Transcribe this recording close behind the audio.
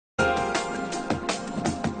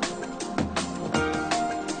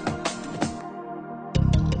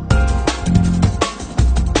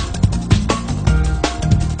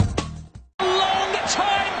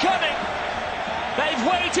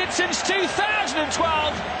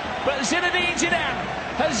2012, but Zinedine Zidane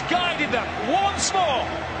has guided them once more.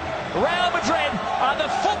 Real Madrid are the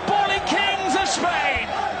footballing kings of Spain.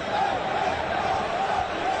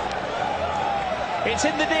 It's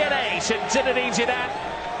in the DNA since Zinedine Zidane.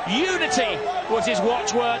 Unity was his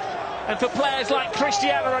watchword, and for players like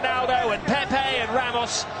Cristiano Ronaldo and Pepe and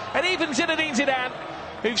Ramos, and even Zinedine Zidane,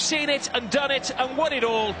 who've seen it and done it and won it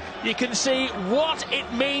all, you can see what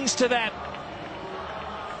it means to them.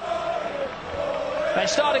 They're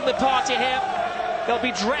starting the party here. They'll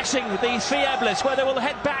be dressing the Fieblas, where they will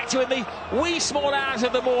head back to in the wee small hours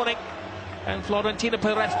of the morning. And Florentino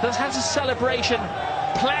Perez does have a celebration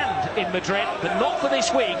planned in Madrid, but not for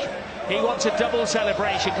this week. He wants a double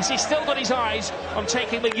celebration because he's still got his eyes on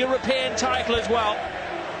taking the European title as well.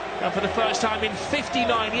 And for the first time in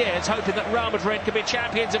 59 years, hoping that Real Madrid can be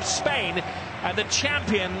champions of Spain and the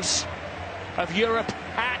champions of Europe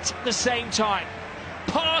at the same time.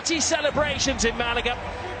 Party celebrations in Malaga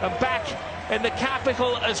and back in the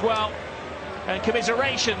capital as well. And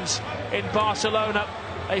commiserations in Barcelona.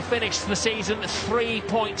 They finished the season 3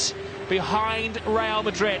 points behind Real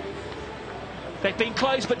Madrid. They've been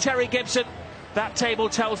close, but Terry Gibson, that table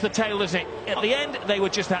tells the tale, doesn't it? At the end, they were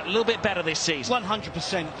just that little bit better this season.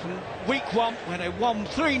 100%. From week one, when they won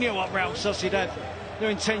 3-0 up Real Sociedad, their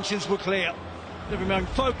intentions were clear. They remained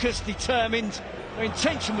focused, determined. Their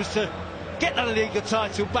intention was to get the laliga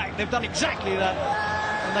title back. They've done exactly that,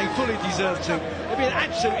 and they fully deserve to. They've been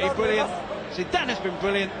absolutely brilliant. Zidane has been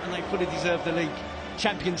brilliant, and they fully deserve the league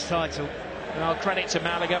champions title. Well, credit to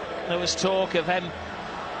Malaga. There was talk of them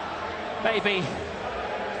maybe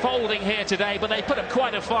folding here today, but they put up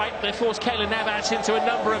quite a fight. They forced Keylor Navas into a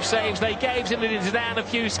number of saves. They gave Zinedine Zidane a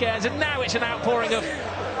few scares, and now it's an outpouring of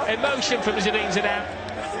emotion from Zinedine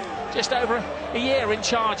Zidane. Just over a year in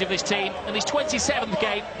charge of this team, and his 27th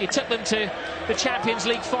game, he took them to the Champions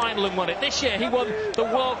League final and won it. This year, he won the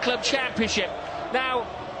World Club Championship. Now,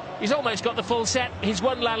 he's almost got the full set. He's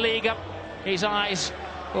won La Liga. His eyes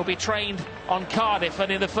will be trained on Cardiff,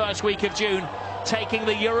 and in the first week of June, taking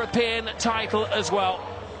the European title as well.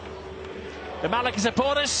 The Malaga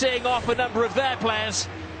supporters seeing off a number of their players.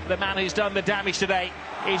 The man who's done the damage today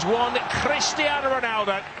is one Cristiano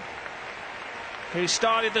Ronaldo, who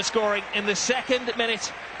started the scoring in the second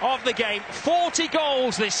minute of the game. 40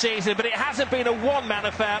 goals this season, but it hasn't been a one-man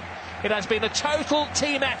affair. It has been a total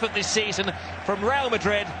team effort this season from Real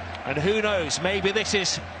Madrid. And who knows, maybe this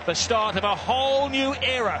is the start of a whole new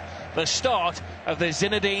era, the start of the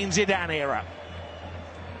Zinedine Zidane era.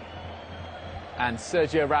 And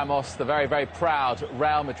Sergio Ramos, the very, very proud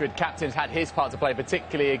Real Madrid captain, has had his part to play,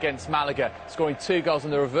 particularly against Malaga, scoring 2 goals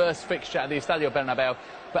in the reverse fixture at the Estadio Bernabeu.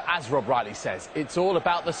 But as Rob rightly says, it's all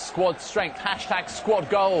about the squad strength. Hashtag squad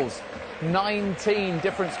goals. 19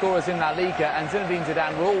 different scorers in La Liga, and Zinedine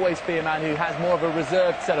Zidane will always be a man who has more of a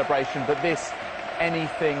reserved celebration, but this,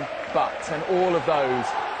 anything but. And all of those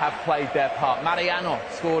have played their part. Mariano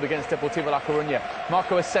scored against Deportivo La Coruña.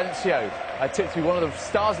 Marco Asensio, tipped to be one of the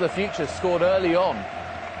stars of the future, scored early on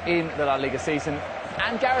in the La Liga season.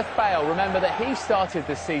 And Gareth Bale, remember that he started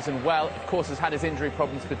this season well, of course has had his injury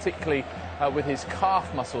problems, particularly with his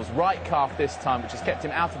calf muscles, right calf this time, which has kept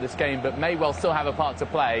him out of this game, but may well still have a part to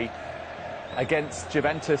play against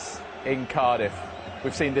Juventus in Cardiff.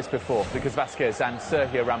 We've seen this before, because Vasquez and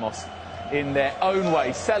Sergio Ramos, in their own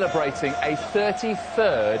way, celebrating a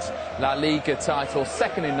 33rd La Liga title,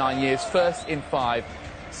 second in 9 years, first in 5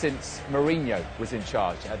 since Mourinho was in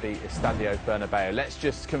charge at the Estadio Bernabeu. Let's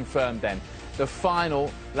just confirm then the final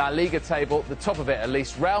La Liga table, the top of it at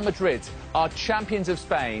least. Real Madrid are champions of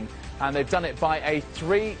Spain, and they've done it by a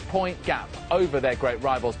 3-point gap over their great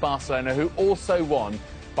rivals Barcelona, who also won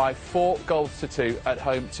by 4 goals to 2 at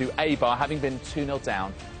home to Eibar, having been 2-0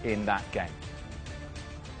 down in that game.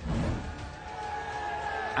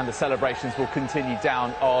 And the celebrations will continue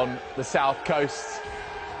down on the south coast.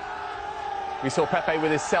 We saw Pepe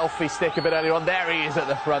with his selfie stick a bit earlier on. There he is at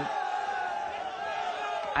the front.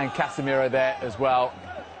 And Casemiro there as well.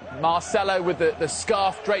 Marcelo with the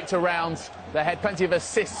scarf draped around the head. Plenty of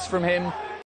assists from him.